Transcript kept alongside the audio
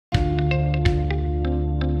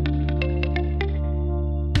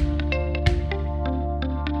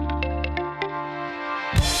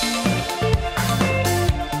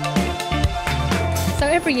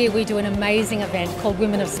every year we do an amazing event called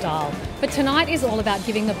Women of Style, but tonight is all about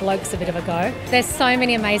giving the blokes a bit of a go. There's so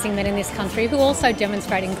many amazing men in this country who also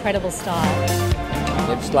demonstrate incredible style.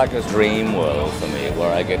 It's like a dream world for me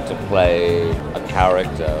where I get to play a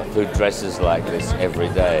character who dresses like this every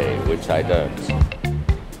day, which I don't.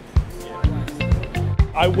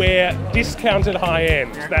 I wear discounted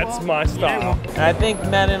high-end. That's my style. I think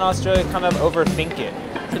men in Australia kind of overthink it.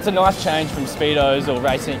 It's a nice change from Speedos or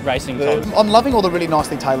racing tops. I'm loving all the really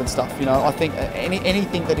nicely tailored stuff, you know. I think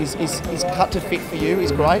anything that is cut to fit for you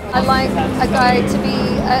is great. I like a guy to be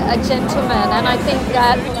a gentleman, and I think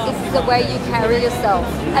that is the way you carry yourself.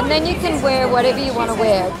 And then you can wear whatever you want to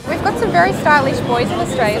wear. We've got some very stylish boys in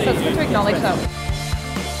Australia, so it's good to acknowledge them.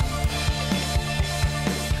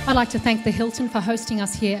 I'd like to thank the Hilton for hosting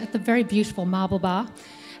us here at the very beautiful Marble Bar,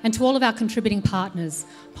 and to all of our contributing partners,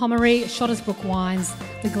 Pommery, Shottersbrook Wines,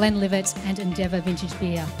 the Glenlivet and Endeavour Vintage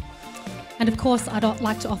Beer. And of course, I'd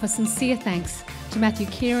like to offer sincere thanks to Matthew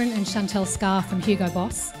Kieran and Chantel Scarr from Hugo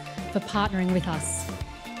Boss for partnering with us.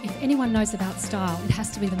 If anyone knows about style, it has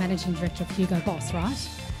to be the Managing Director of Hugo Boss, right?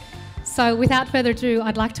 So without further ado,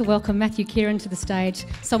 I'd like to welcome Matthew Kieran to the stage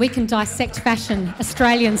so we can dissect fashion,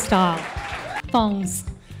 Australian style. Thongs.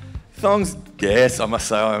 Thongs, yes, I must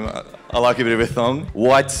say I like a bit of a thong.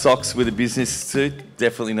 White socks with a business suit,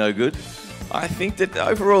 definitely no good. I think that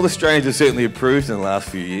overall Australians have certainly improved in the last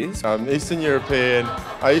few years. I'm Eastern European.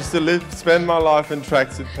 I used to spend my life in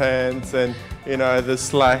tracksuit pants and, you know, the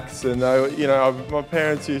slacks, and my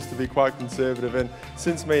parents used to be quite conservative, and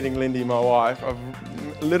since meeting Lindy, my wife,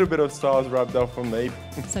 a little bit of style's rubbed off on me.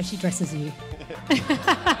 So she dresses you?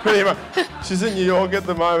 Pretty much. She's in New York at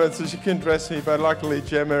the moment, so she can dress me, but luckily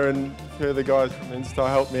Gemma and the other guys from InStyle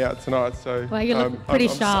helped me out tonight, so well, you look pretty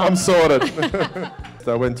sharp. I'm sorted.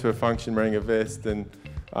 So I went to a function wearing a vest, and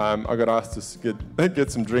I got asked to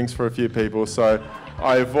get some drinks for a few people, so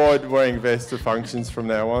I avoid wearing vests to functions from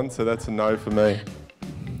now on, so that's a no for me.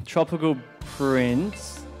 Tropical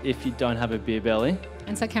prints if you don't have a beer belly.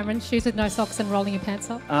 And so Cameron, shoes with no socks and rolling your pants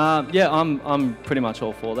up? Yeah, I'm pretty much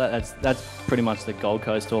all for that. That's pretty much the Gold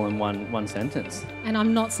Coast all in one sentence. And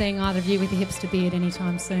I'm not seeing either of you with a hipster beard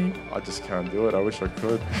anytime soon. I just can't do it. I wish I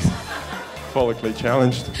could. Follically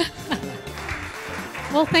challenged.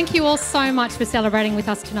 Well, thank you all so much for celebrating with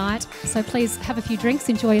us tonight. So please have a few drinks,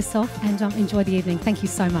 enjoy yourself, and enjoy the evening. Thank you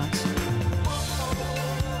so much.